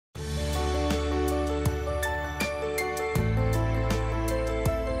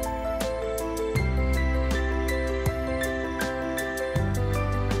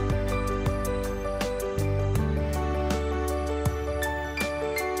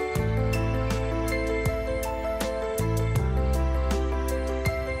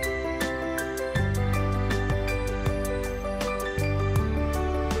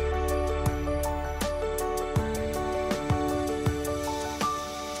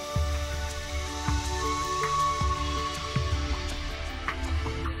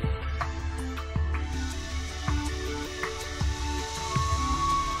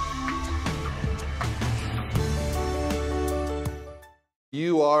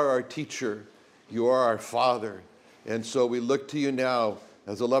are our teacher. You are our Father. And so we look to you now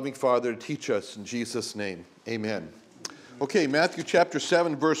as a loving Father to teach us in Jesus' name. Amen. Okay, Matthew chapter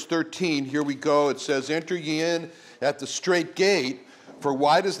 7, verse 13. Here we go. It says, enter ye in at the strait gate, for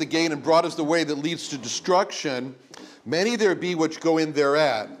wide is the gate and broad is the way that leads to destruction. Many there be which go in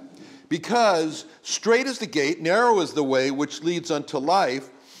thereat. Because strait is the gate, narrow is the way which leads unto life,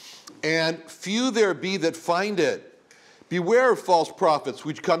 and few there be that find it. Beware of false prophets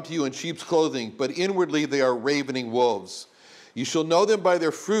which come to you in sheep's clothing, but inwardly they are ravening wolves. You shall know them by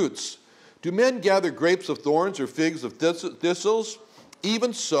their fruits. Do men gather grapes of thorns or figs of thistles?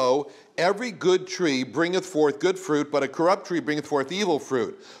 Even so, every good tree bringeth forth good fruit, but a corrupt tree bringeth forth evil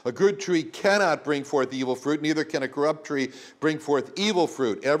fruit. A good tree cannot bring forth evil fruit, neither can a corrupt tree bring forth evil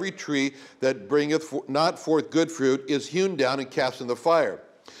fruit. Every tree that bringeth not forth good fruit is hewn down and cast in the fire.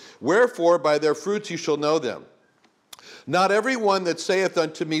 Wherefore, by their fruits you shall know them. Not every one that saith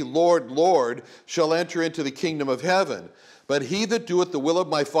unto me, Lord, Lord, shall enter into the kingdom of heaven, but he that doeth the will of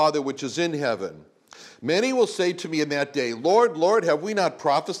my Father which is in heaven. Many will say to me in that day, Lord, Lord, have we not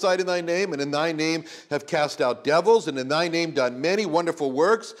prophesied in thy name, and in thy name have cast out devils, and in thy name done many wonderful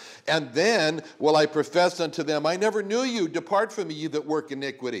works? And then will I profess unto them, I never knew you. Depart from me, ye that work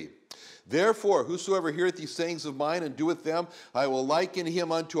iniquity. Therefore, whosoever heareth these sayings of mine and doeth them, I will liken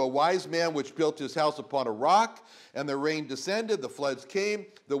him unto a wise man which built his house upon a rock. And the rain descended, the floods came,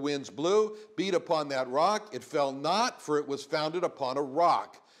 the winds blew, beat upon that rock. It fell not, for it was founded upon a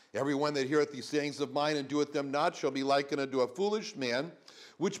rock. Everyone that heareth these sayings of mine and doeth them not shall be likened unto a foolish man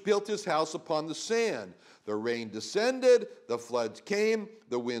which built his house upon the sand. The rain descended, the floods came,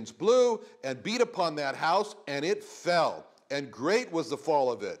 the winds blew, and beat upon that house, and it fell. And great was the fall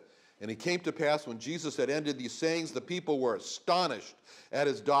of it. And it came to pass, when Jesus had ended these sayings, the people were astonished at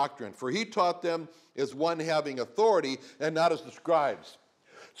his doctrine. For he taught them as one having authority, and not as the scribes.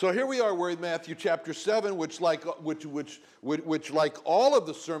 So here we are, we're in Matthew chapter 7, which like all of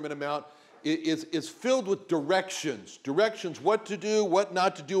the Sermon on the Mount, is filled with directions. Directions, what to do, what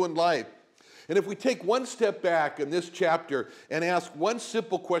not to do in life. And if we take one step back in this chapter and ask one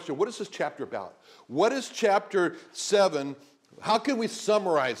simple question, what is this chapter about? What is chapter 7? How can we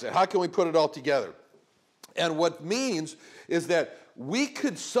summarize it? How can we put it all together? And what means is that we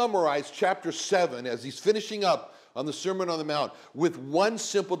could summarize chapter 7 as he's finishing up on the Sermon on the Mount with one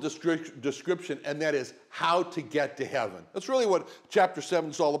simple description, and that is how to get to heaven. That's really what chapter 7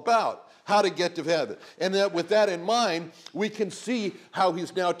 is all about, how to get to heaven. And that with that in mind, we can see how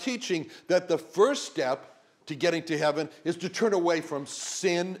he's now teaching that the first step to getting to heaven is to turn away from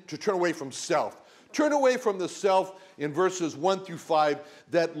sin, to turn away from self. Turn away from the self in verses 1 through 5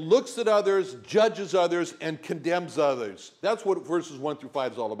 that looks at others, judges others, and condemns others. That's what verses 1 through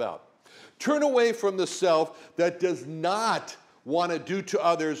 5 is all about. Turn away from the self that does not want to do to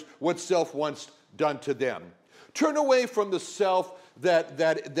others what self wants done to them. Turn away from the self that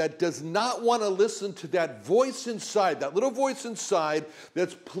does not want to listen to that voice inside, that little voice inside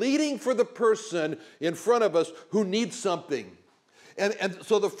that's pleading for the person in front of us who needs something. And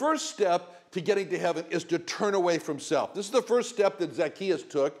so the first step to getting to heaven is to turn away from self. This is the first step that Zacchaeus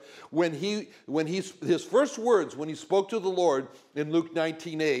took when his first words when he spoke to the Lord in Luke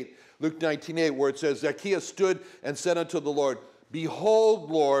 19:8, where it says, Zacchaeus stood and said unto the Lord,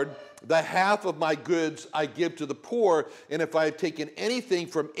 Behold, Lord, the half of my goods I give to the poor, and if I have taken anything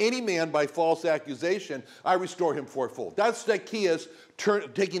from any man by false accusation, I restore him fourfold. That's Zacchaeus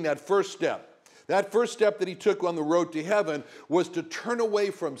taking that first step. That first step that he took on the road to heaven was to turn away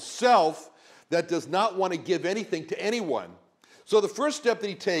from self that does not want to give anything to anyone. So the first step that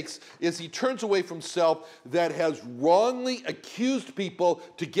he takes is he turns away from self that has wrongly accused people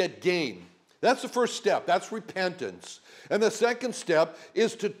to get gain. That's the first step. That's repentance. And the second step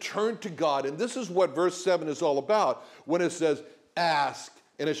is to turn to God. And this is what verse 7 is all about when it says, ask,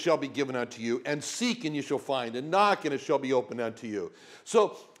 and it shall be given unto you, and seek, and you shall find, and knock, and it shall be opened unto you.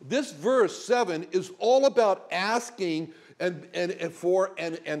 So this verse 7 is all about asking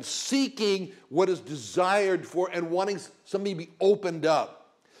and seeking what is desired for, and wanting something to be opened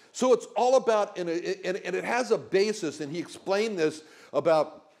up. So it's all about, and it has a basis, and he explained this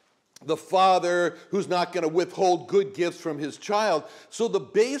about the father who's not going to withhold good gifts from his child. So the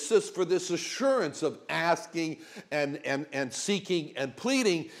basis for this assurance of asking and seeking and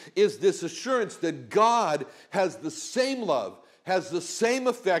pleading is this assurance that God has the same love, has the same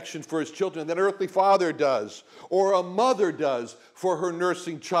affection for his children that an earthly father does, or a mother does for her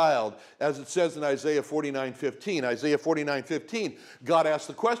nursing child, as it says in Isaiah 49:15. Isaiah 49:15, God asks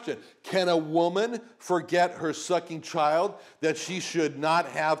the question, can a woman forget her sucking child, that she should not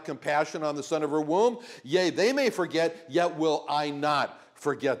have compassion on the son of her womb? Yea, they may forget, yet will I not.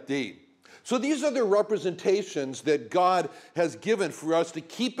 forget thee. So these are the representations that God has given for us to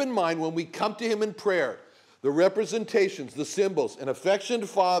keep in mind when we come to him in prayer. The representations, the symbols, an affectionate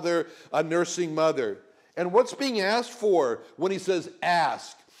father, a nursing mother. And what's being asked for when he says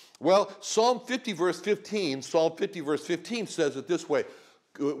ask? Well, Psalm 50 verse 15 says it this way,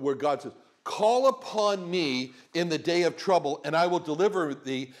 where God says, call upon me in the day of trouble, and I will deliver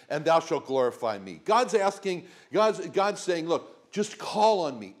thee, and thou shalt glorify me. God's saying, look, just call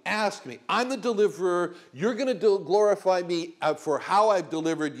on me, ask me. I'm the deliverer. You're going to glorify me for how I've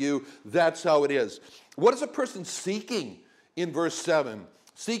delivered you. That's how it is. What is a person seeking in verse 7?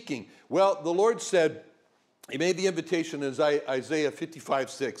 Seeking. Well, the Lord said, he made the invitation in Isaiah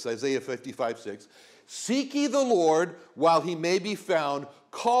 55:6. Seek ye the Lord while he may be found.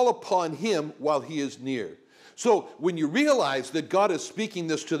 Call upon him while he is near. So when you realize that God is speaking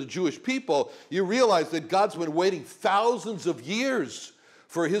this to the Jewish people, you realize that God's been waiting thousands of years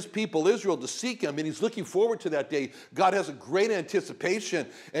for his people Israel to seek him, and he's looking forward to that day. God has a great anticipation,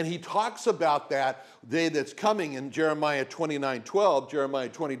 and he talks about that day that's coming in Jeremiah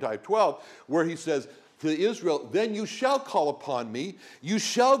 29:12, where he says to Israel, then you shall call upon me, you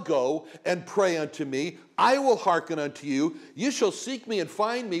shall go and pray unto me, I will hearken unto you, you shall seek me and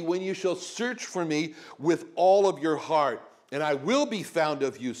find me when you shall search for me with all of your heart, and I will be found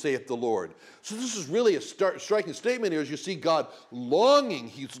of you, saith the Lord. So this is really a striking statement here as you see God longing.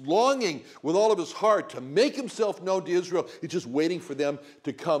 He's longing with all of his heart to make himself known to Israel. He's just waiting for them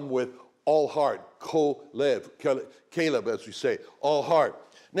to come with all heart. Caleb, as we say, all heart.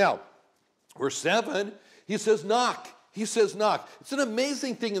 Now, verse 7, he says knock. He says knock. It's an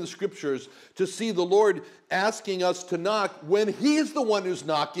amazing thing in the scriptures to see the Lord asking us to knock when he's the one who's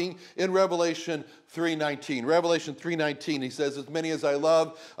knocking in Revelation 3:19. Revelation 3:19, he says, as many as I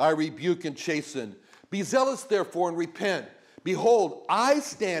love, I rebuke and chasten. Be zealous therefore and repent. Behold, I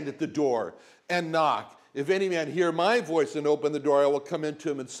stand at the door and knock. If any man hear my voice and open the door, I will come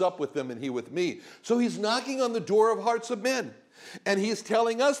into him and sup with him and he with me. So he's knocking on the door of hearts of men. And he's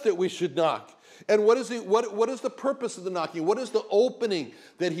telling us that we should knock. And what is the purpose of the knocking? What is the opening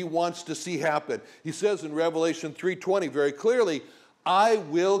that he wants to see happen? He says in Revelation 3:20 very clearly, I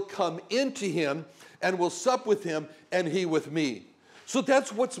will come into him and will sup with him and he with me. So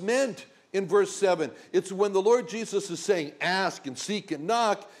that's what's meant in verse 7. It's when the Lord Jesus is saying ask and seek and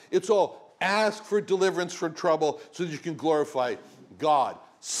knock, it's all ask for deliverance from trouble so that you can glorify God.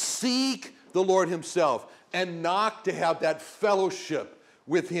 Seek the Lord himself and knock to have that fellowship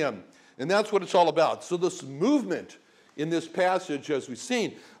with him. And that's what it's all about. So this movement in this passage, as we've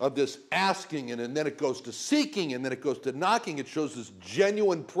seen, of this asking, and then it goes to seeking, and then it goes to knocking, it shows this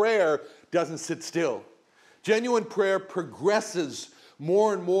genuine prayer doesn't sit still. Genuine prayer progresses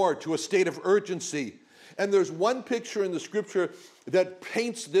more and more to a state of urgency. And there's one picture in the scripture that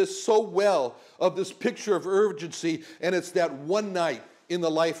paints this so well, of this picture of urgency, and it's that one night in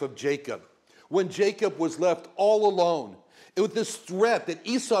the life of Jacob, when Jacob was left all alone, with this threat that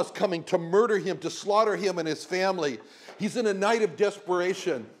Esau's coming to murder him, to slaughter him and his family. He's in a night of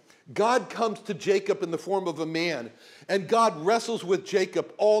desperation. God comes to Jacob in the form of a man, and God wrestles with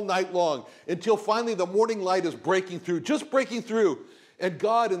Jacob all night long until finally the morning light is breaking through, just breaking through. And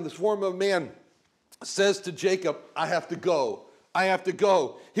God, in the form of a man, says to Jacob, I have to go. I have to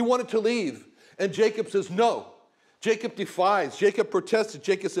go. He wanted to leave, and Jacob says no. Jacob defies. Jacob protested.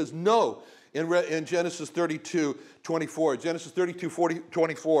 Jacob says no. In Genesis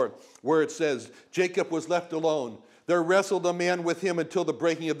 32:24, where it says, Jacob was left alone. There wrestled a man with him until the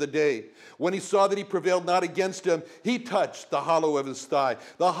breaking of the day. When he saw that he prevailed not against him, he touched the hollow of his thigh.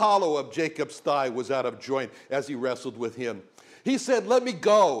 The hollow of Jacob's thigh was out of joint as he wrestled with him. He said, let me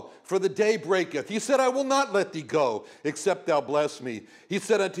go, for the day breaketh. He said, I will not let thee go, except thou bless me. He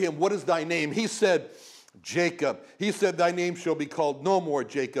said unto him, what is thy name? He said, Jacob. He said, thy name shall be called no more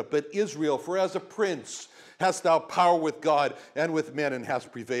Jacob, but Israel, for as a prince hast thou power with God and with men, and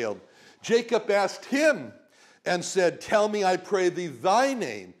hast prevailed. Jacob asked him and said, tell me, I pray thee, thy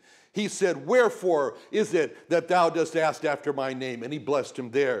name. He said, wherefore is it that thou dost ask after my name? And he blessed him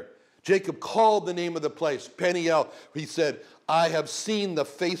there. Jacob called the name of the place Peniel. He said, I have seen the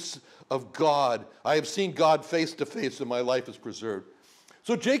face of God. I have seen God face to face, and my life is preserved.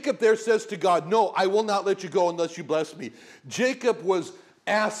 So Jacob there says to God, no, I will not let you go unless you bless me. Jacob was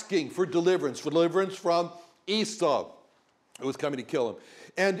asking for deliverance from Esau, who was coming to kill him.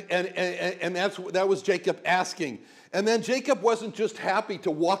 And that was Jacob asking. And then Jacob wasn't just happy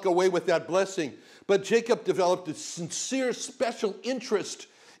to walk away with that blessing, but Jacob developed a sincere, special interest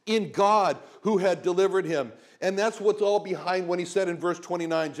in God who had delivered him. And that's what's all behind when he said in verse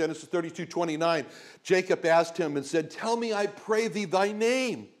 29, Genesis 32:29, Jacob asked him and said, tell me, I pray thee, thy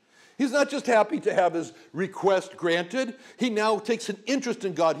name. He's not just happy to have his request granted. He now takes an interest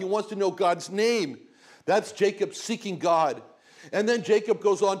in God. He wants to know God's name. That's Jacob seeking God. And then Jacob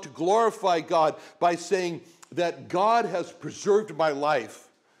goes on to glorify God by saying that God has preserved my life.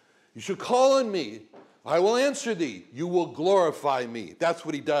 You should call on me. I will answer thee. You will glorify me. That's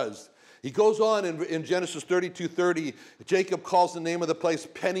what he does. He goes on in Genesis 32:30, Jacob calls the name of the place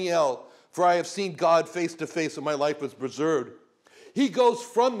Peniel, for I have seen God face to face and my life was preserved. He goes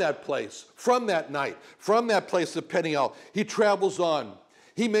from that place, from that night, from that place of Peniel. He travels on.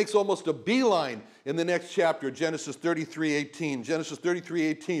 He makes almost a beeline in the next chapter, Genesis 33:18. Genesis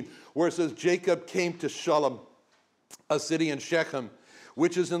 33:18, where it says, Jacob came to Shalem, a city in Shechem,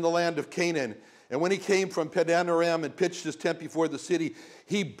 which is in the land of Canaan. And when he came from Padan Aram and pitched his tent before the city,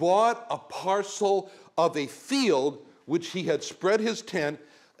 he bought a parcel of a field which he had spread his tent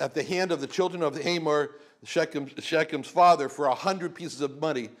at the hand of the children of Hamor, Shechem's father, for 100 pieces of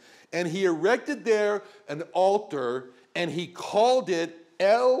money. And he erected there an altar, and he called it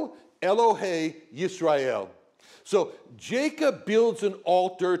El Elohe Yisrael. So Jacob builds an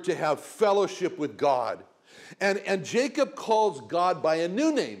altar to have fellowship with God. And Jacob calls God by a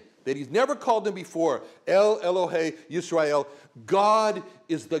new name that he's never called him before, El Elohe Yisrael. God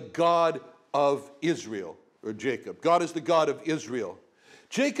is the God of Israel, or Jacob. God is the God of Israel.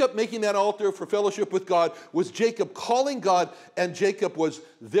 Jacob making that altar for fellowship with God was Jacob calling God, and Jacob was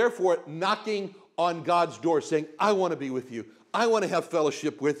therefore knocking on God's door saying, I want to be with you. I want to have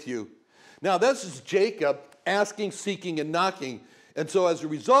fellowship with you. Now this is Jacob asking, seeking, and knocking. And so as a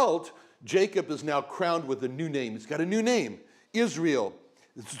result, Jacob is now crowned with a new name. He's got a new name, Israel.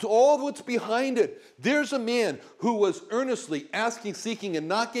 It's all what's behind it. There's a man who was earnestly asking, seeking, and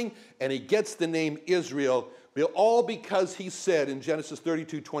knocking, and he gets the name Israel, all because he said in Genesis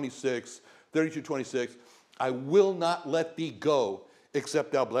 32:26, I will not let thee go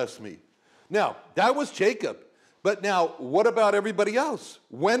except thou bless me. Now, that was Jacob. But now, what about everybody else?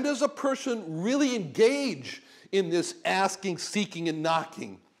 When does a person really engage in this asking, seeking, and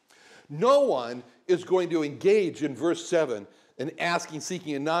knocking? No one is going to engage in verse 7 in asking,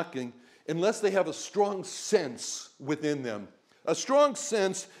 seeking, and knocking unless they have a strong sense within them. A strong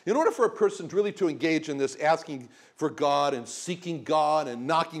sense, in order for a person really to engage in this asking for God and seeking God and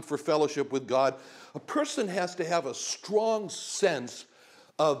knocking for fellowship with God, a person has to have a strong sense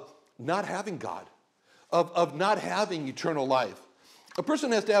of not having God, of not having eternal life. A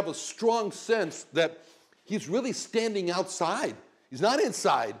person has to have a strong sense that he's really standing outside. He's not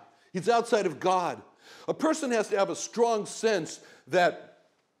inside. He's outside of God. A person has to have a strong sense that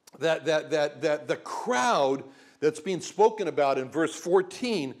the crowd that's being spoken about in verse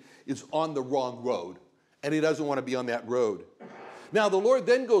 14 is on the wrong road, and he doesn't want to be on that road. Now, the Lord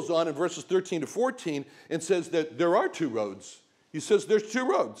then goes on in verses 13 to 14 and says that there are two roads. He says there's two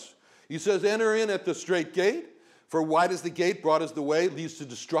roads. He says, enter in at the straight gate, for wide is the gate, broad is the way, leads to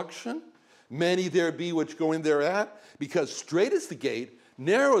destruction. Many there be which go in thereat, because straight is the gate,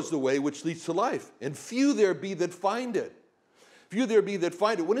 narrow is the way which leads to life, and few there be that find it. Few there be that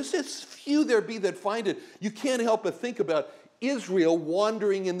find it. When it says few there be that find it, you can't help but think about Israel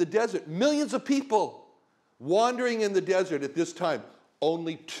wandering in the desert. Millions of people wandering in the desert at this time.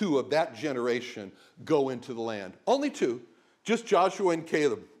 Only two of that generation go into the land. Only two. Just Joshua and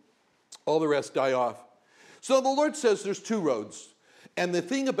Caleb. All the rest die off. So the Lord says there's two roads. And the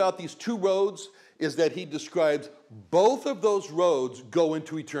thing about these two roads is that he describes both of those roads go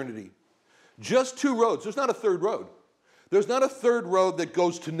into eternity. Just two roads. There's not a third road. There's not a third road that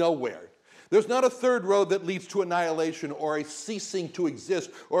goes to nowhere. There's not a third road that leads to annihilation or a ceasing to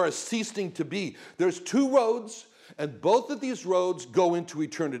exist or a ceasing to be. There's two roads, and both of these roads go into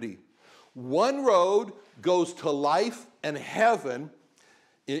eternity. One road goes to life and heaven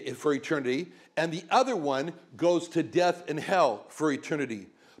for eternity, and the other one goes to death and hell for eternity.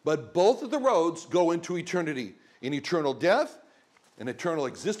 But both of the roads go into eternity, in eternal death, an eternal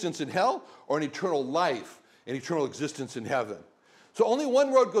existence in hell, or an eternal life, an eternal existence in heaven. So only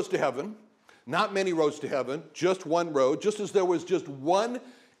one road goes to heaven, not many roads to heaven, just one road, just as there was just one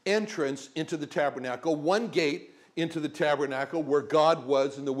entrance into the tabernacle, one gate into the tabernacle where God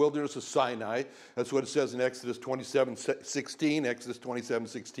was in the wilderness of Sinai. That's what it says in Exodus 27:16, Exodus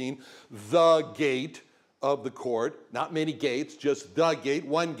 27:16, the gate of the court. Not many gates, just the gate,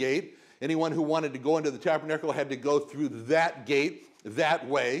 one gate. Anyone who wanted to go into the tabernacle had to go through that gate, that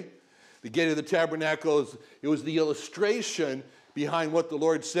way. The gate of the tabernacle, it was the illustration behind what the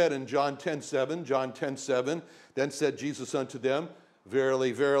Lord said in John 10:7. John 10:7, then said Jesus unto them,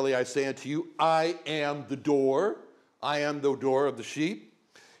 Verily, verily, I say unto you, I am the door. I am the door of the sheep.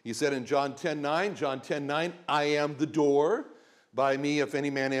 He said in John 10:9, I am the door. By me, if any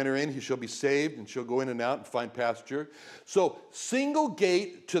man enter in, he shall be saved and shall go in and out and find pasture. So, single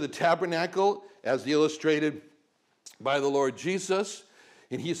gate to the tabernacle, as illustrated by the Lord Jesus.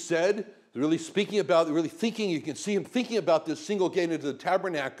 And he said, really thinking, you can see him thinking about this single gate into the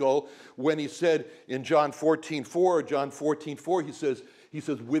tabernacle when he said in John 14:4, he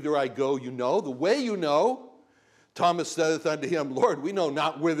says, whither I go, you know, the way you know. Thomas saith unto him, Lord, we know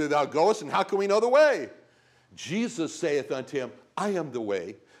not whither thou goest, and how can we know the way? Jesus saith unto him, I am the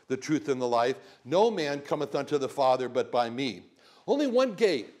way, the truth, and the life. No man cometh unto the Father but by me. Only one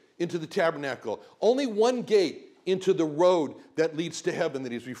gate into the tabernacle. Only one gate into the road that leads to heaven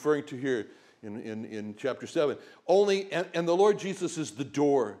that he's referring to here in chapter 7. And the Lord Jesus is the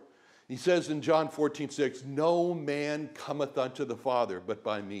door. He says in John 14:6, no man cometh unto the Father but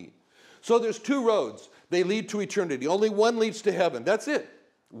by me. So there's two roads. They lead to eternity. Only one leads to heaven. That's it.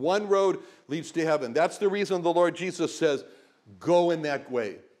 One road leads to heaven. That's the reason the Lord Jesus says, go in that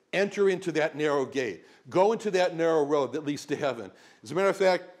way. Enter into that narrow gate. Go into that narrow road that leads to heaven. As a matter of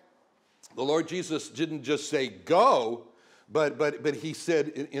fact, the Lord Jesus didn't just say go, but he said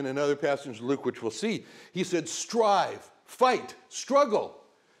in another passage in Luke, which we'll see, he said strive, fight, struggle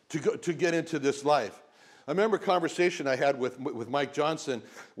to get into this life. I remember a conversation I had with Mike Johnson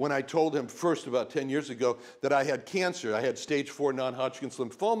when I told him first about 10 years ago that I had cancer. I had stage 4 non-Hodgkin's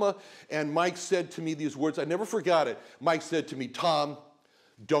lymphoma, and Mike said to me these words. I never forgot it. Mike said to me, Tom,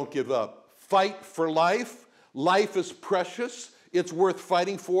 don't give up. Fight for life. Life is precious. It's worth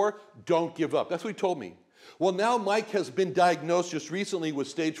fighting for. Don't give up. That's what he told me. Well, now Mike has been diagnosed just recently with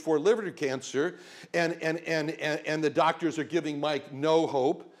stage 4 liver cancer, and the doctors are giving Mike no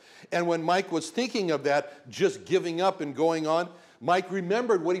hope. And when Mike was thinking of that, just giving up and going on, Mike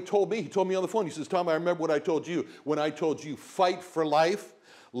remembered what he told me. He told me on the phone. He says, Tom, I remember what I told you. When I told you, fight for life.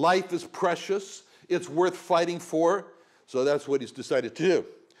 Life is precious. It's worth fighting for. So that's what he's decided to do.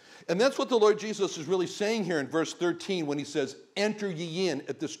 And that's what the Lord Jesus is really saying here in verse 13 when he says, enter ye in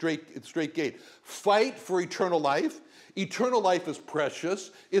at the straight gate. Fight for eternal life. Eternal life is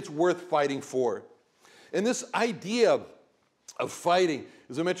precious. It's worth fighting for. And this idea of fighting,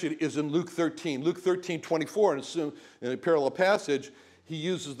 as I mentioned, is in Luke 13. Luke 13:24, in a parallel passage, he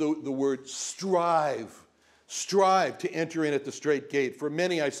uses the word strive. Strive to enter in at the straight gate. For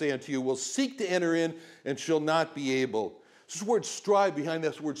many, I say unto you, will seek to enter in and shall not be able. This word strive, behind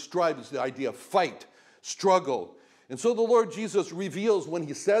this word strive is the idea of fight, struggle. And so the Lord Jesus reveals, when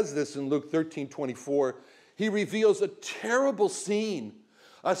he says this in Luke 13:24, he reveals a terrible scene.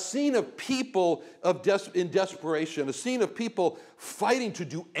 A scene of people in desperation, a scene of people fighting to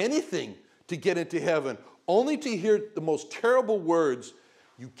do anything to get into heaven, only to hear the most terrible words,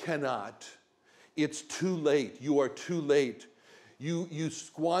 you cannot. It's too late. You are too late. You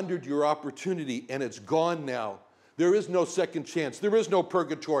squandered your opportunity and it's gone now. There is no second chance. There is no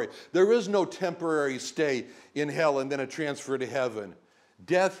purgatory. There is no temporary stay in hell and then a transfer to heaven.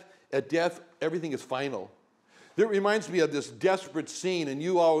 At death, everything is final. That reminds me of this desperate scene, and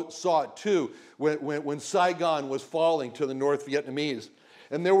you all saw it too, when Saigon was falling to the North Vietnamese.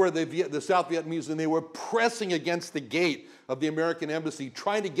 And there were the South Vietnamese, and they were pressing against the gate of the American embassy,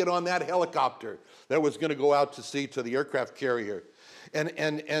 trying to get on that helicopter that was going to go out to sea to the aircraft carrier.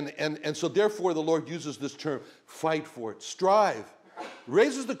 And so therefore the Lord uses this term, fight for it, strive.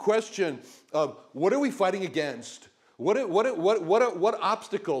 Raises the question of what are we fighting against? What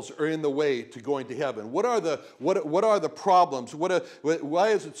obstacles are in the way to going to heaven? What are the problems? Why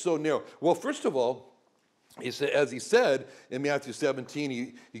is it so narrow? Well, first of all, as he said in Matthew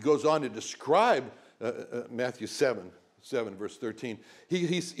 17, he goes on to describe Matthew 7 verse 13.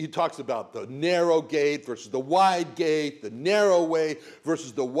 He talks about the narrow gate versus the wide gate, the narrow way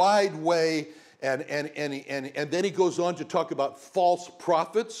versus the wide way, and then he goes on to talk about false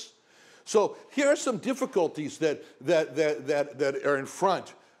prophets. So here are some difficulties that are in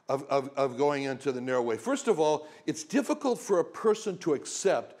front of going into the narrow way. First of all, it's difficult for a person to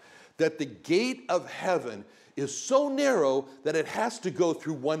accept that the gate of heaven is so narrow that it has to go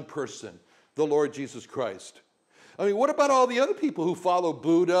through one person, the Lord Jesus Christ. I mean, what about all the other people who follow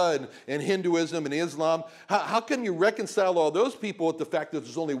Buddha and Hinduism and Islam? How can you reconcile all those people with the fact that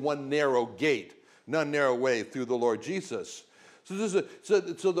there's only one narrow gate, none narrow way through the Lord Jesus? So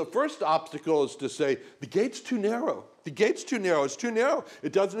the first obstacle is to say, the gate's too narrow. The gate's too narrow. It's too narrow.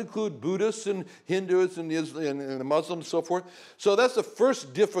 It doesn't include Buddhists and Hindus and the Muslims and so forth. So that's the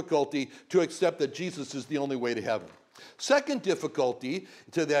first difficulty, to accept that Jesus is the only way to heaven. Second difficulty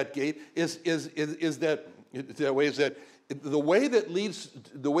to that gate is that the way that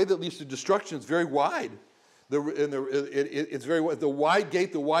leads to destruction is very wide. It's very wide. The wide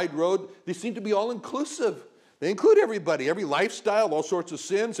gate, the wide road, they seem to be all inclusive. They include everybody, every lifestyle, all sorts of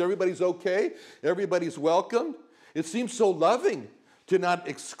sins. Everybody's okay. Everybody's welcomed. It seems so loving to not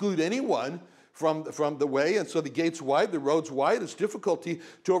exclude anyone from the way. And so the gate's wide, the road's wide. It's difficulty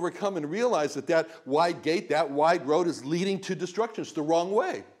to overcome and realize that wide gate, that wide road is leading to destruction. It's the wrong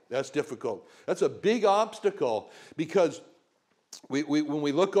way. That's difficult. That's a big obstacle because when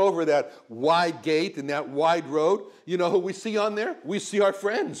we look over that wide gate and that wide road, you know who we see on there? We see our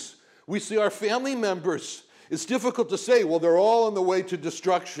friends. We see our family members. It's difficult to say, well, they're all on the way to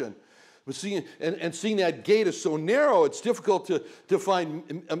destruction. But seeing that gate is so narrow, it's difficult to find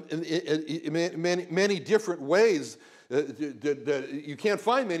many different ways. You can't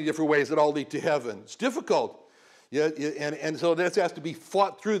find many different ways that all lead to heaven. It's difficult. Yeah, and so this has to be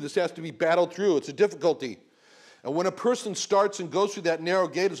fought through. This has to be battled through. It's a difficulty. And when a person starts and goes through that narrow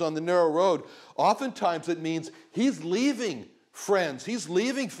gate, is on the narrow road, oftentimes it means he's leaving friends. He's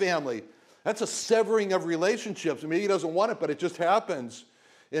leaving family. That's a severing of relationships. Maybe he doesn't want it, but it just happens.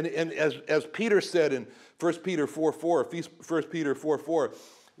 And as Peter said in 1 Peter 4:4,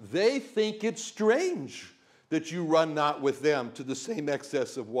 they think it's strange that you run not with them to the same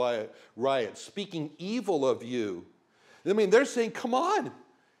excess of riot, speaking evil of you. I mean, they're saying, come on.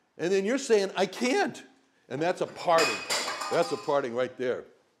 And then you're saying, I can't. And that's a parting. That's a parting right there.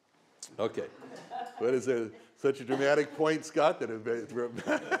 Okay. What is there? Such a dramatic point, Scott, that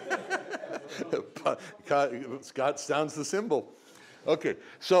Scott sounds the cymbal. Okay,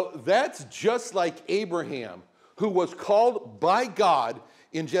 so that's just like Abraham, who was called by God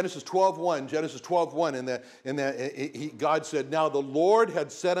in Genesis 12:1. Genesis 12:1, God said, now the Lord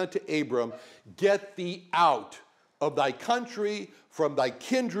had said unto Abram, get thee out of thy country, from thy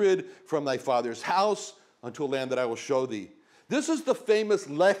kindred, from thy father's house, unto a land that I will show thee. This is the famous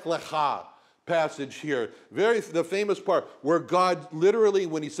Lech Lecha passage here, the famous part where God literally,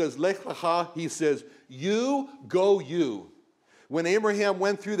 when he says Lech Lecha, he says, you go you. When Abraham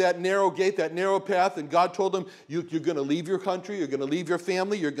went through that narrow gate, that narrow path, and God told him, you're going to leave your country, you're going to leave your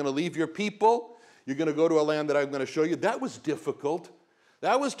family, you're going to leave your people, you're going to go to a land that I'm going to show you. That was difficult.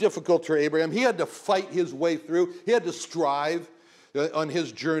 That was difficult for Abraham. He had to fight his way through. He had to strive on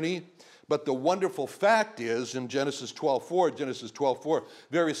his journey. But the wonderful fact is, in Genesis 12:4,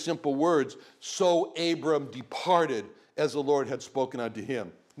 very simple words, so Abram departed as the Lord had spoken unto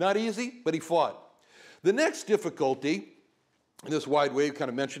him. Not easy, but he fought. The next difficulty, in this wide way, we kind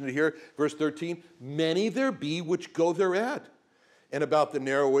of mentioned it here, verse 13, many there be which go thereat. And about the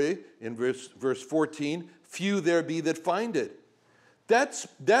narrow way, in verse 14, few there be that find it. That's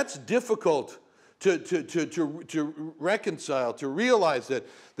difficult to reconcile, to realize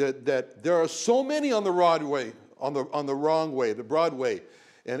that there are so many on the broad way, on the wrong way, the broad way.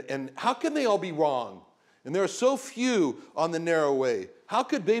 And how can they all be wrong? And there are so few on the narrow way. How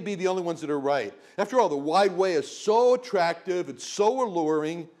could they be the only ones that are right? After all, the wide way is so attractive, it's so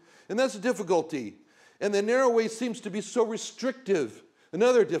alluring, and that's a difficulty. And the narrow way seems to be so restrictive.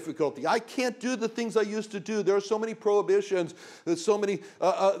 Another difficulty. I can't do the things I used to do. There are so many prohibitions. There's so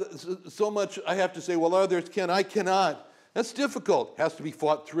much I have to say, well, others can. I cannot. That's difficult. Has to be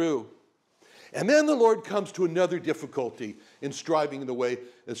fought through. And then the Lord comes to another difficulty in striving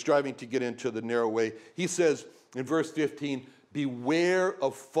to get into the narrow way. He says in verse 15, beware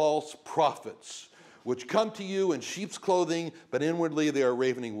of false prophets, which come to you in sheep's clothing, but inwardly they are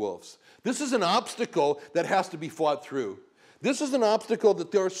ravening wolves. This is an obstacle that has to be fought through. This is an obstacle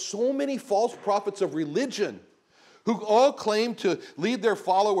that there are so many false prophets of religion who all claim to lead their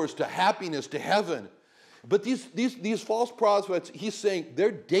followers to happiness, to heaven. But these false prophets, he's saying,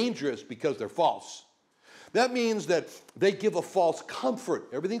 they're dangerous because they're false. That means that they give a false comfort.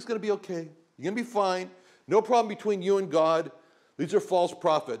 Everything's going to be okay. You're going to be fine. No problem between you and God. These are false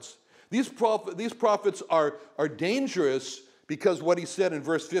prophets. These prophets are dangerous because what he said in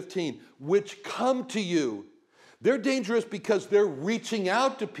verse 15, which come to you. They're dangerous because they're reaching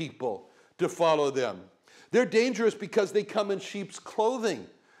out to people to follow them. They're dangerous because they come in sheep's clothing.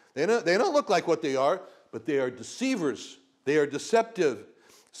 They don't look like what they are, but they are deceivers. They are deceptive. It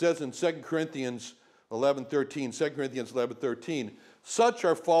says in 2 Corinthians 11:13, such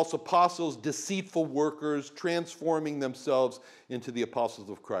are false apostles, deceitful workers, transforming themselves into the apostles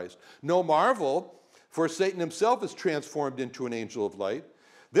of Christ. No marvel, for Satan himself is transformed into an angel of light.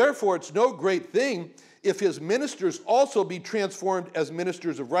 Therefore, it's no great thing if his ministers also be transformed as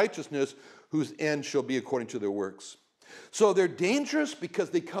ministers of righteousness, whose end shall be according to their works. So they're dangerous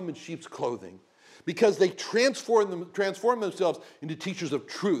because they come in sheep's clothing, because they transform themselves into teachers of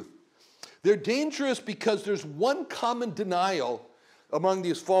truth. They're dangerous because there's one common denial among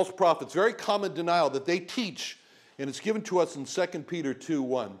these false prophets, very common denial that they teach, and it's given to us in 2 Peter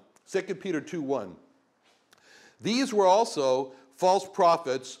 2:1. 2 Peter 2:1. These were also false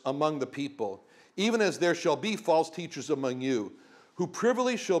prophets among the people, even as there shall be false teachers among you, who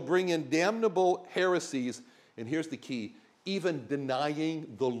privily shall bring in damnable heresies, and here's the key, even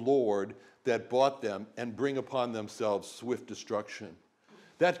denying the Lord that bought them, and bring upon themselves swift destruction.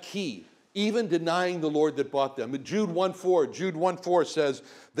 That key, even denying the Lord that bought them. Jude 1:4 says,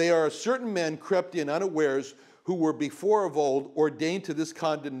 they are certain men crept in unawares, who were before of old ordained to this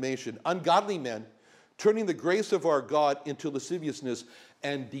condemnation, ungodly men, turning the grace of our God into lasciviousness,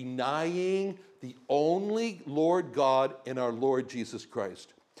 and denying the only Lord God and our Lord Jesus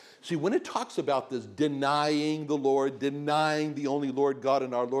Christ. See, when it talks about this denying the Lord, denying the only Lord God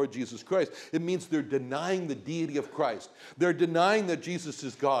and our Lord Jesus Christ, it means they're denying the deity of Christ. They're denying that Jesus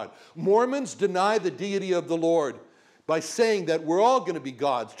is God. Mormons deny the deity of the Lord by saying that we're all going to be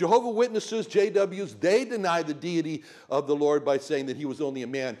gods. Jehovah's Witnesses, JWs, they deny the deity of the Lord by saying that he was only a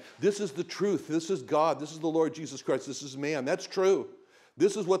man. This is the truth. This is God. This is the Lord Jesus Christ. This is man. That's true.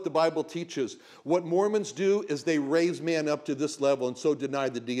 This is what the Bible teaches. What Mormons do is they raise man up to this level and so deny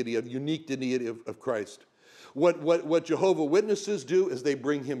the deity, the unique deity of Christ. What Jehovah's Witnesses do is they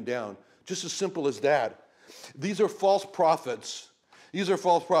bring him down. Just as simple as that. These are false prophets. These are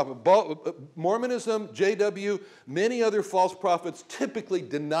false prophets. Mormonism, JW, many other false prophets typically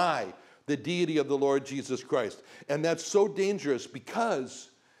deny the deity of the Lord Jesus Christ. And that's so dangerous because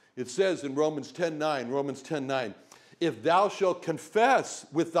it says in Romans 10:9, if thou shalt confess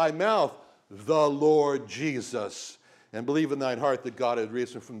with thy mouth the Lord Jesus, and believe in thine heart that God hath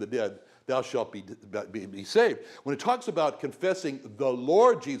raised him from the dead, thou shalt be saved. When it talks about confessing the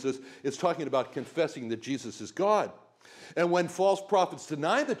Lord Jesus, it's talking about confessing that Jesus is God. And when false prophets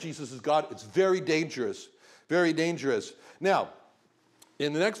deny that Jesus is God, it's very dangerous, very dangerous. Now,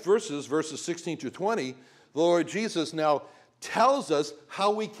 in the next verses 16 through 20, the Lord Jesus now tells us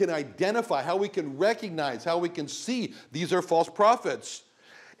how we can identify, how we can recognize, how we can see these are false prophets.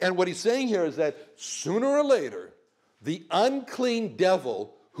 And what he's saying here is that sooner or later, the unclean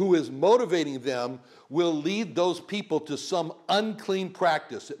devil who is motivating them will lead those people to some unclean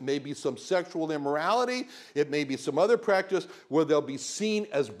practice. It may be some sexual immorality. It may be some other practice where they'll be seen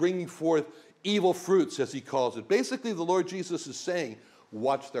as bringing forth evil fruits, as he calls it. Basically, the Lord Jesus is saying,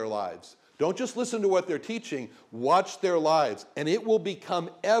 watch their lives. Don't just listen to what they're teaching, watch their lives, and it will become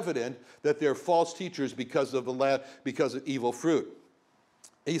evident that they're false teachers because of evil fruit.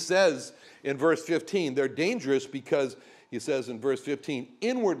 He says in verse 15, they're dangerous because, he says in verse 15,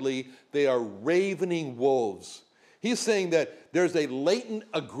 inwardly they are ravening wolves. He's saying that there's a latent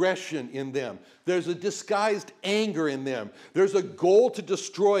aggression in them. There's a disguised anger in them. There's a goal to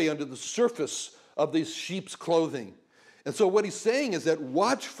destroy under the surface of these sheep's clothing. And so what he's saying is that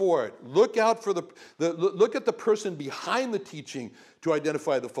watch for it. Look out for look at the person behind the teaching to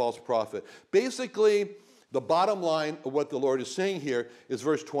identify the false prophet. Basically, the bottom line of what the Lord is saying here is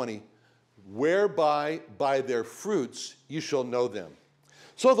verse 20, whereby by their fruits you shall know them.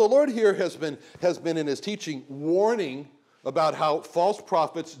 So the Lord here has been in his teaching warning about how false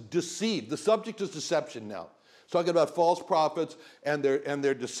prophets deceive. The subject is deception now. He's talking about false prophets and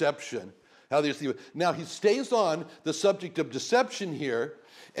their deception. Now he stays on the subject of deception here,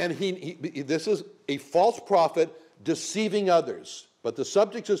 and this is a false prophet deceiving others, but the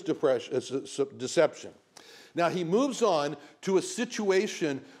subject is deception. Now he moves on to a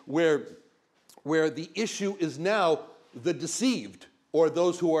situation where the issue is now the deceived, or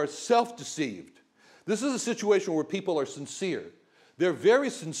those who are self-deceived. This is a situation where people are sincere. They're very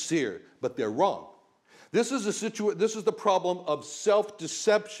sincere, but they're wrong. This is the problem of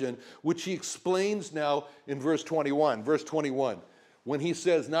self-deception, which he explains now in verse 21. Verse 21, when he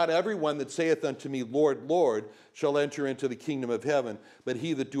says, not everyone that saith unto me, Lord, Lord, shall enter into the kingdom of heaven, but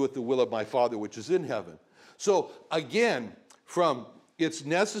he that doeth the will of my Father which is in heaven. So again, it's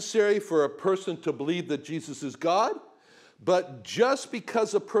necessary for a person to believe that Jesus is God, but just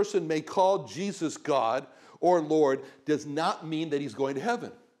because a person may call Jesus God or Lord does not mean that he's going to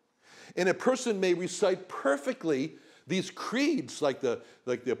heaven. And a person may recite perfectly these creeds, like the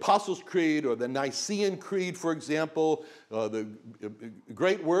Apostles' Creed or the Nicene Creed, for example, the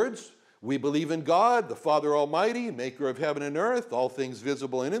great words. We believe in God, the Father Almighty, maker of heaven and earth, all things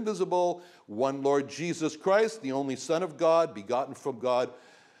visible and invisible, one Lord Jesus Christ, the only Son of God, begotten from God,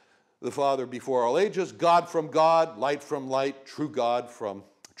 the Father before all ages, God from God, light from light, true God from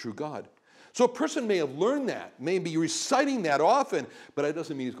true God. So a person may have learned that, may be reciting that often, but that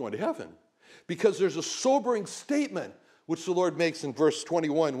doesn't mean he's going to heaven. Because there's a sobering statement which the Lord makes in verse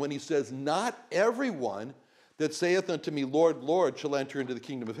 21 when he says, not everyone that saith unto me, Lord, Lord, shall enter into the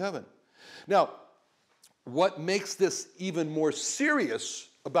kingdom of heaven. Now, what makes this even more serious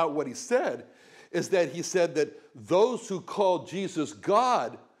about what he said is that he said that those who call Jesus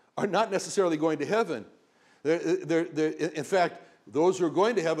God are not necessarily going to heaven. In fact, those who are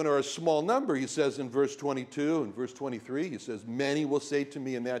going to heaven are a small number, he says in verse 22 and verse 23. He says, many will say to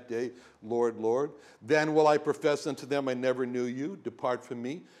me in that day, Lord, Lord. Then will I profess unto them, I never knew you. Depart from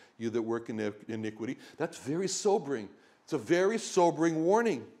me, you that work in iniquity. That's very sobering. It's a very sobering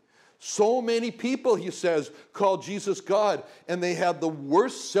warning. So many people, he says, call Jesus God, and they have the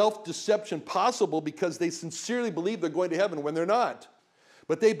worst self-deception possible because they sincerely believe they're going to heaven when they're not.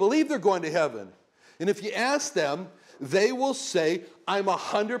 But they believe they're going to heaven. And if you ask them, they will say, I'm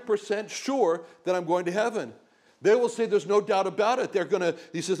 100% sure that I'm going to heaven. They will say, there's no doubt about it.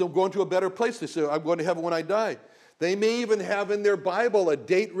 He says, I'm going to a better place. They say, I'm going to heaven when I die. They may even have in their Bible a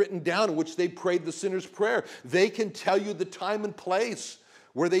date written down in which they prayed the sinner's prayer. They can tell you the time and place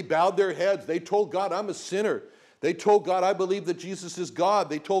where they bowed their heads. They told God, I'm a sinner. They told God, I believe that Jesus is God.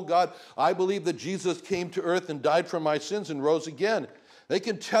 They told God, I believe that Jesus came to earth and died for my sins and rose again. They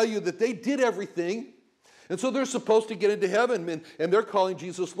can tell you that they did everything. And so they're supposed to get into heaven, and they're calling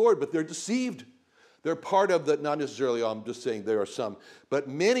Jesus Lord, but they're deceived. They're part of the, not necessarily, I'm just saying there are some, but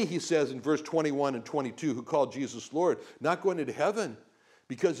many, he says in verse 21 and 22, who call Jesus Lord, not going into heaven,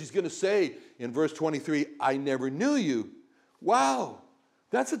 because he's going to say in verse 23, I never knew you. Wow.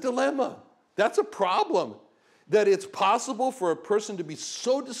 That's a dilemma. That's a problem. That it's possible for a person to be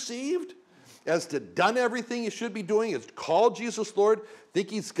so deceived as to done everything he should be doing, is called Jesus Lord, think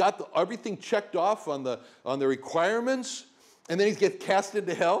he's got everything checked off on the requirements, and then he gets cast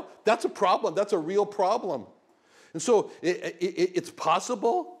into hell. That's a problem. That's a real problem. And so it's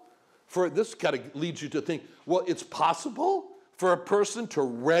possible for, this kind of leads you to think, well, it's possible for a person to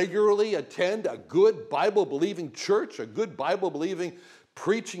regularly attend a good Bible-believing church, a good Bible-believing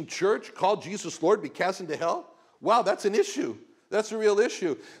preaching church, call Jesus Lord, be cast into hell? Wow, that's an issue. That's a real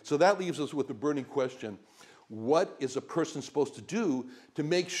issue. So that leaves us with the burning question. What is a person supposed to do to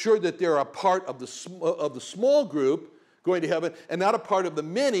make sure that they're a part of the small group going to heaven and not a part of the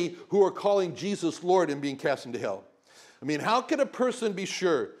many who are calling Jesus Lord and being cast into hell? I mean, how can a person be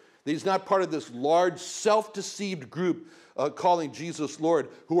sure that he's not part of this large self-deceived group calling Jesus Lord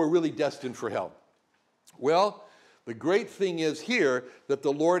who are really destined for hell? Well, the great thing is here that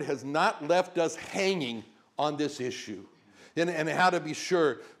the Lord has not left us hanging on this issue. And how to be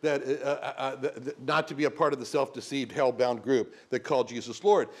sure that not to be a part of the self-deceived, hell-bound group that call Jesus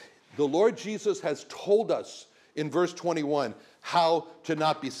Lord. The Lord Jesus has told us in verse 21 how to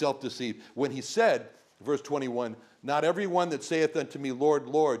not be self-deceived. When he said, verse 21, not everyone that saith unto me, Lord,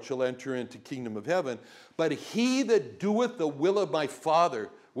 Lord, shall enter into the kingdom of heaven, but he that doeth the will of my Father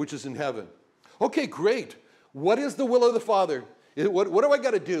which is in heaven. Okay, great. What is the will of the Father? What do I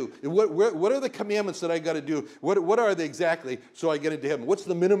got to do? What are the commandments that I got to do? What are they exactly so I get into heaven? What's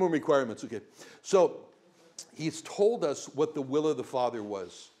the minimum requirements? Okay, so he's told us what the will of the Father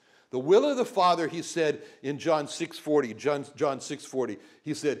was. The will of the Father, he said in John 6:40, John 6:40,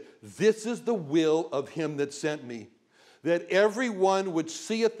 he said, this is the will of him that sent me, that everyone which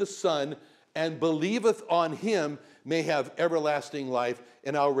seeth the Son and believeth on him may have everlasting life,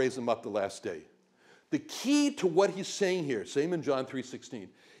 and I'll raise him up the last day. The key to what he's saying here, same in John 3:16,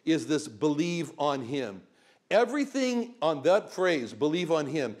 is this believe on him. Everything on that phrase, believe on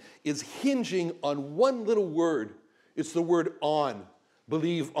him, is hinging on one little word. It's the word on,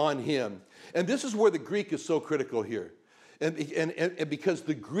 believe on him. And this is where the Greek is so critical here. And because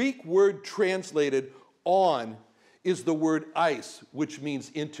the Greek word translated on is the word eis, which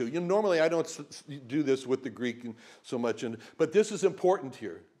means into. You know, normally I don't do this with the Greek so much, but this is important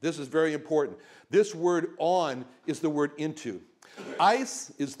here. This is very important. This word on is the word into.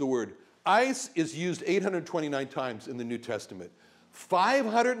 Eis is the word. Eis is used 829 times in the New Testament.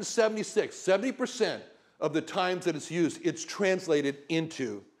 576, 70% of the times that it's used, it's translated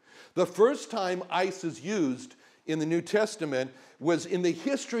into. The first time eis is used in the New Testament was in the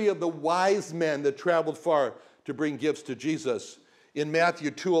history of the wise men that traveled far to bring gifts to Jesus. In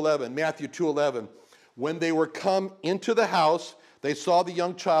Matthew 2:11, when they were come into the house, they saw the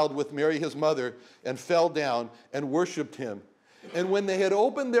young child with Mary his mother and fell down and worshipped him. And when they had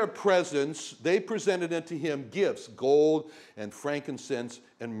opened their presents, they presented unto him gifts, gold and frankincense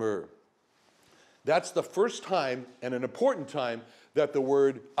and myrrh. That's the first time, and an important time, that the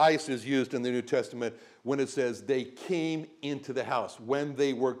word eis is used in the New Testament when it says they came into the house, when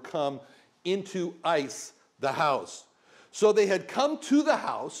they were come into eis, the house. So they had come to the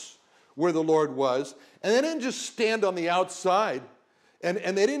house where the Lord was, and they didn't just stand on the outside, and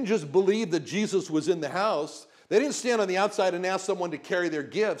they didn't just believe that Jesus was in the house. They didn't stand on the outside and ask someone to carry their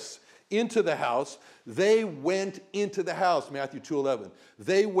gifts into the house. They went into the house, Matthew 2:11.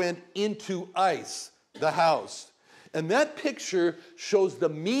 They went into ice, the house. And that picture shows the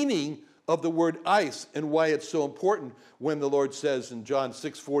meaning of the word ice and why it's so important when the Lord says in John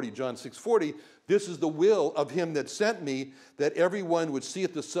 6:40, this is the will of him that sent me, that everyone which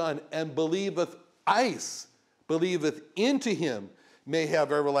seeth the Son and believeth into him, may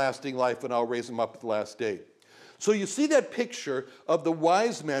have everlasting life, and I'll raise him up at the last day. So you see that picture of the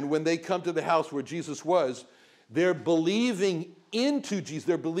wise men when they come to the house where Jesus was. They're believing into Jesus.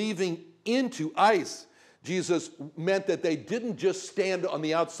 They're believing into ice. Jesus meant that they didn't just stand on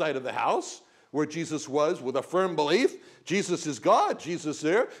the outside of the house where Jesus was with a firm belief. Jesus is God. Jesus is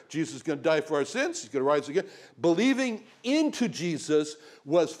there. Jesus is going to die for our sins. He's going to rise again. Believing into Jesus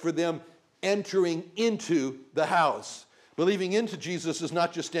was for them entering into the house. Believing into Jesus is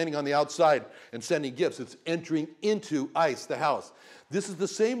not just standing on the outside and sending gifts. It's entering into ice, the house. This is the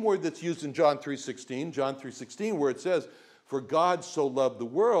same word that's used in John 3:16, where it says, for God so loved the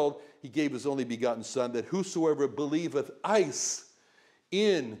world, he gave his only begotten Son, that whosoever believeth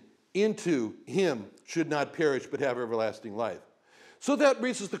into him should not perish but have everlasting life. So that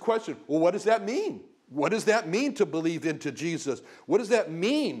raises the question, well, what does that mean? What does that mean to believe into Jesus? What does that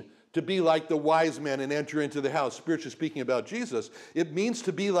mean to be like the wise men and enter into the house, spiritually speaking about Jesus? It means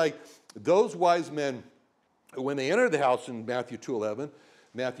to be like those wise men when they entered the house in Matthew 2:11,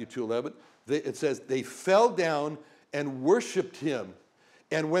 it says they fell down and worshiped him.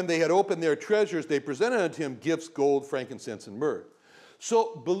 And when they had opened their treasures, they presented unto him gifts, gold, frankincense, and myrrh.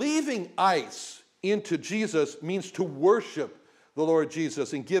 So believing ice into Jesus means to worship the Lord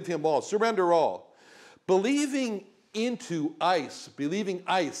Jesus and give him all, surrender all. Believing ice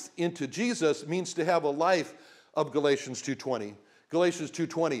into Jesus means to have a life of Galatians 2:20. Galatians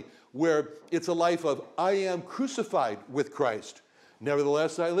 2:20, where it's a life of, I am crucified with Christ.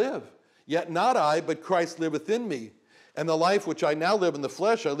 Nevertheless I live. Yet not I, but Christ liveth in me. And the life which I now live in the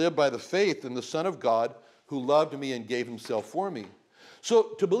flesh, I live by the faith in the Son of God, who loved me and gave himself for me. So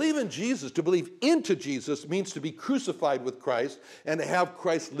to believe in Jesus, to believe into Jesus, means to be crucified with Christ and to have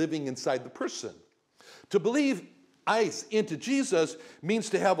Christ living inside the person. To believe ice into Jesus means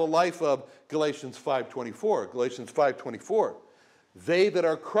to have a life of Galatians 5:24. Galatians 5:24. They that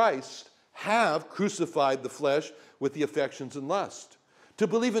are Christ have crucified the flesh with the affections and lust. To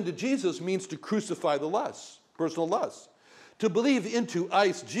believe into Jesus means to crucify the lusts, personal lusts. To believe into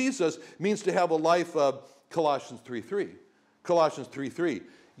ice Jesus means to have a life of Colossians 3:3. Colossians 3:3.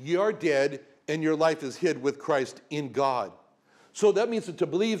 Ye are dead, and your life is hid with Christ in God. So that means that to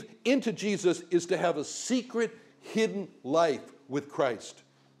believe into Jesus is to have a secret, hidden life with Christ.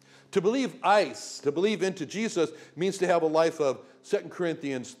 To believe into Jesus means to have a life of 2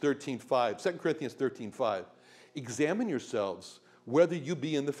 Corinthians 13:5. 2 Corinthians 13:5. Examine yourselves whether you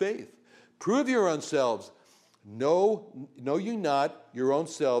be in the faith. Prove your own selves. Know you not your own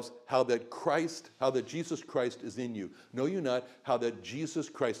selves how that Jesus Christ is in you. Know you not how that Jesus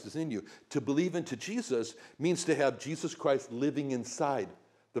Christ is in you. To believe into Jesus means to have Jesus Christ living inside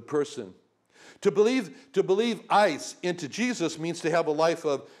the person. To believe ice into Jesus means to have a life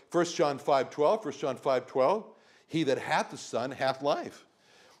of 1 John 5:12. 1 John 5:12. He that hath the Son hath life.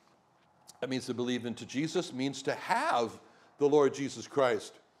 That means to believe into Jesus means to have the Lord Jesus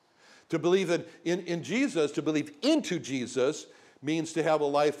Christ. To believe in Jesus, to believe into Jesus, means to have a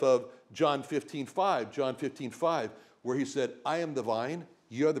life of John 15:5. John 15:5, where he said, I am the vine,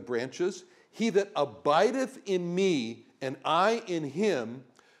 ye are the branches. He that abideth in me, and I in him,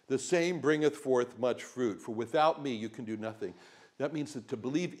 the same bringeth forth much fruit. For without me you can do nothing. That means that to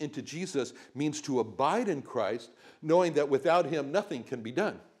believe into Jesus means to abide in Christ, knowing that without him nothing can be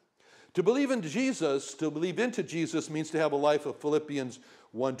done. To believe into Jesus means to have a life of Philippians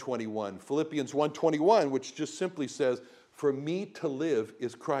 1:21. Philippians 1:21, which just simply says, for me to live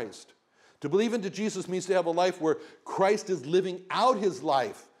is Christ. To believe into Jesus means to have a life where Christ is living out his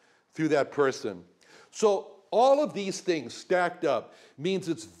life through that person. So all of these things stacked up means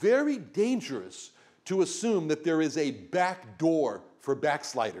it's very dangerous to assume that there is a back door for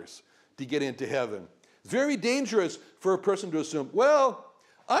backsliders to get into heaven. It's very dangerous for a person to assume, well,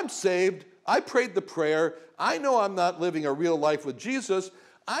 I'm saved. I prayed the prayer. I know I'm not living a real life with Jesus.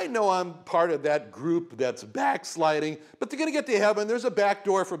 I know I'm part of that group that's backsliding, but they're going to get to heaven. There's a back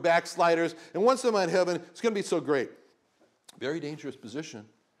door for backsliders, and once I'm in heaven, it's going to be so great. Very dangerous position.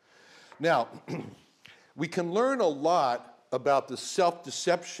 Now, we can learn a lot about the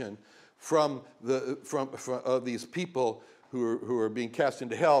self-deception from these people who are being cast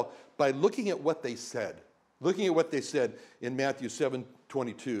into hell by looking at what they said. Looking at what they said in Matthew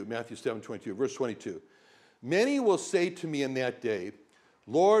 7:22, verse 22. Many will say to me in that day,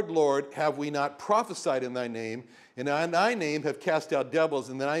 Lord, Lord, have we not prophesied in thy name, and in thy name have cast out devils,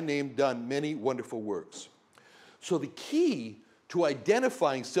 and in thy name done many wonderful works. So the key to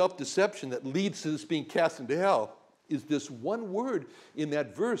identifying self-deception that leads to this being cast into hell is this one word in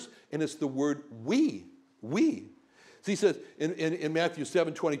that verse, and it's the word we. We. So he says, in Matthew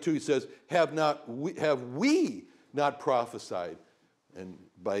 7:22, he says, have we not prophesied? And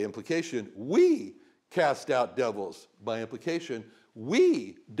by implication, we cast out devils. By implication,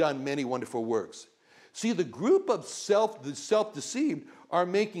 we done many wonderful works. See, the group of the self-deceived are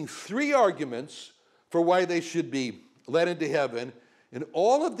making three arguments for why they should be led into heaven, and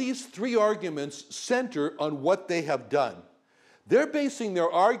all of these three arguments center on what they have done. They're basing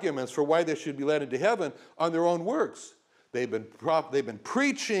their arguments for why they should be led into heaven on their own works. They've been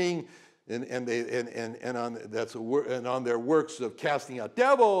preaching and on their works of casting out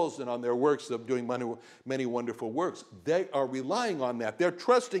devils and on their works of doing many wonderful works. They are relying on that. They're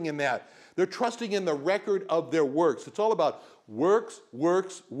trusting in that. They're trusting in the record of their works. It's all about works,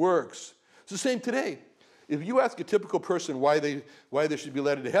 works, works. It's the same today. If you ask a typical person why they should be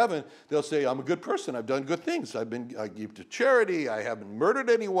led into heaven, they'll say, I'm a good person. I've done good things. I give to charity. I haven't murdered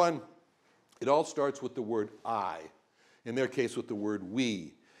anyone. It all starts with the word I. In their case, with the word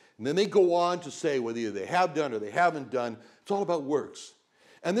we. And then they go on to say whether either they have done or they haven't done. It's all about works.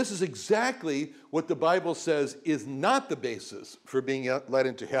 And this is exactly what the Bible says is not the basis for being led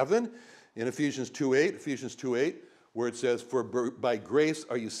into heaven. In Ephesians 2:8, where it says, for by grace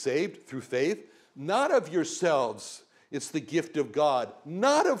are you saved through faith, not of yourselves. It's the gift of God,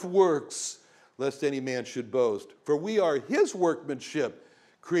 not of works, lest any man should boast. For we are his workmanship,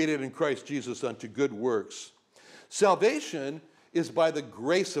 created in Christ Jesus unto good works. Salvation is by the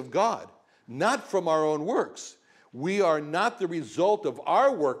grace of God, not from our own works. We are not the result of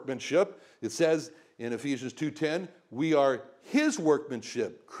our workmanship. It says in Ephesians 2:10, we are his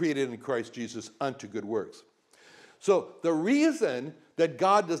workmanship, created in Christ Jesus unto good works. So the reason that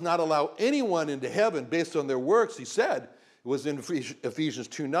God does not allow anyone into heaven based on their works, he said, was in Ephesians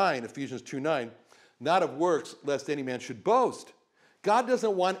 2:9, not of works, lest any man should boast. God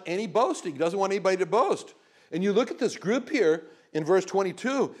doesn't want any boasting. He doesn't want anybody to boast. And you look at this group here in verse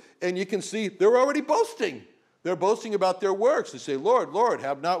 22, and you can see they're already boasting. They're boasting about their works. They say, Lord, Lord,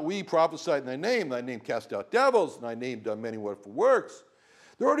 have not we prophesied in thy name cast out devils, in thy name done many wonderful works.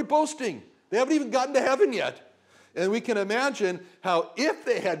 They're already boasting. They haven't even gotten to heaven yet. And we can imagine how if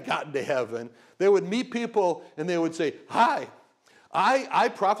they had gotten to heaven, they would meet people and they would say, hi, I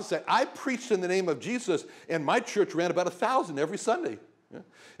prophesied, I preached in the name of Jesus, and my church ran about 1,000 every Sunday. Yeah?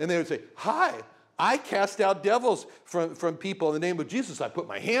 And they would say, hi, I cast out devils from people in the name of Jesus. I put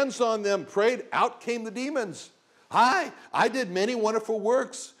my hands on them, prayed, out came the demons. Hi, I did many wonderful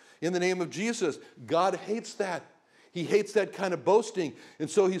works in the name of Jesus. God hates that. He hates that kind of boasting. And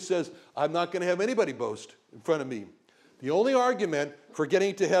so he says, I'm not going to have anybody boast in front of me. The only argument for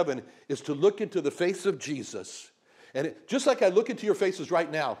getting to heaven is to look into the face of Jesus. And just like I look into your faces right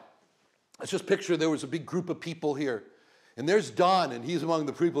now, let's just picture there was a big group of people here. And there's Don, and he's among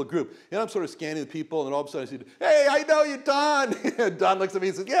the people group. And I'm sort of scanning the people, and all of a sudden I say, hey, I know you, Don. Don looks at me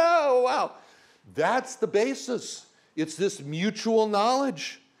and says, yeah, oh, wow. That's the basis. It's this mutual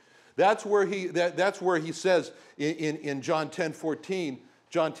knowledge. That's where he says in John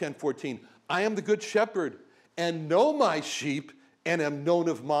 10:14, I am the good shepherd, and know my sheep, and am known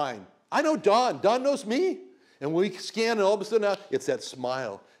of mine. I know Don. Don knows me. And we scan, and all of a sudden, it's that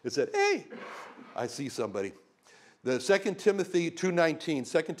smile. It's that, hey, I see somebody. The 2 Timothy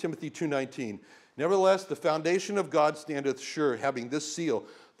 2:19, nevertheless, the foundation of God standeth sure, having this seal,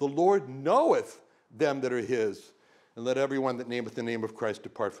 the Lord knoweth them that are his, and let everyone that nameth the name of Christ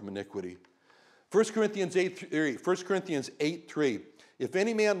depart from iniquity. 1 Corinthians 8:3, if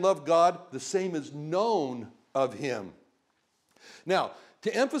any man love God, the same is known of him. Now,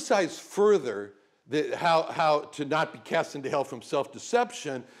 to emphasize further how to not be cast into hell from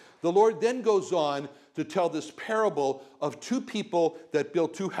self-deception, the Lord then goes on to tell this parable of two people that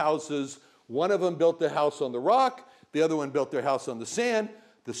built two houses. One of them built the house on the rock. The other one built their house on the sand.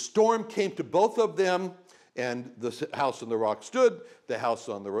 The storm came to both of them, and the house on the rock stood. The house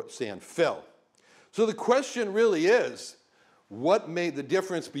on the sand fell. So the question really is, what made the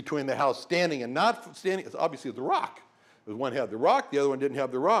difference between the house standing and not standing? It's obviously the rock. The one had the rock, the other one didn't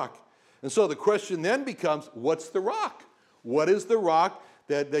have the rock. And so the question then becomes, what's the rock? What is the rock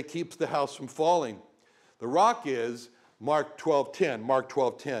that keeps the house from falling? The rock is Mark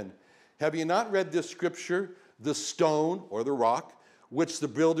 12:10. Have you not read this scripture? The stone, or the rock, which the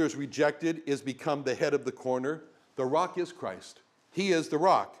builders rejected, is become the head of the corner. The rock is Christ. He is the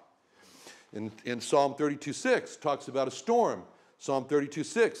rock. In Psalm 32:6 talks about a storm. Psalm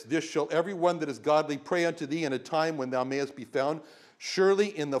 32:6, this shall every one that is godly pray unto thee in a time when thou mayest be found.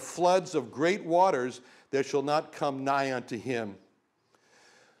 Surely in the floods of great waters there shall not come nigh unto him.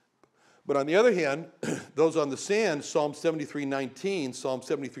 But on the other hand, those on the sand, Psalm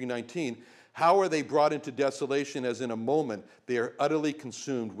 73:19, how are they brought into desolation as in a moment? They are utterly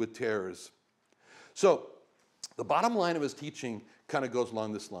consumed with terrors. So the bottom line of his teaching kind of goes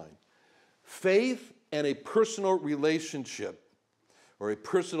along this line. Faith and a personal relationship, or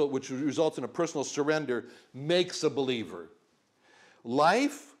which results in a personal surrender, makes a believer.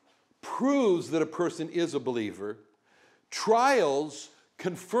 Life proves that a person is a believer. Trials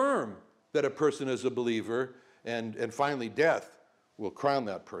confirm that a person is a believer. And finally, death will crown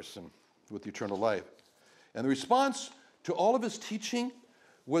that person with eternal life. And the response to all of his teaching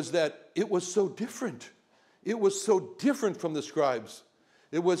was that it was so different. It was so different from the scribes.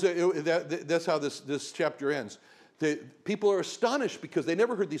 That's how this chapter ends. People are astonished because they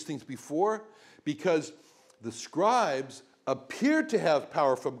never heard these things before, because the scribes appeared to have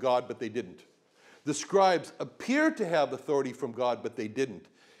power from God, but they didn't. The scribes appeared to have authority from God, but they didn't.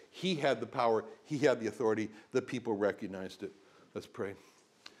 He had the power. He had the authority. The people recognized it. Let's pray.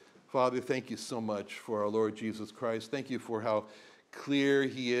 Father, thank you so much for our Lord Jesus Christ. Thank you for how clear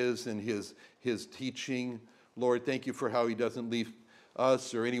he is in his teaching. Lord, thank you for how he doesn't leave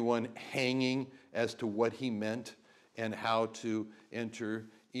us or anyone hanging as to what he meant and how to enter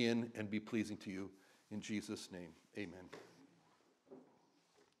in and be pleasing to you. In Jesus' name, amen.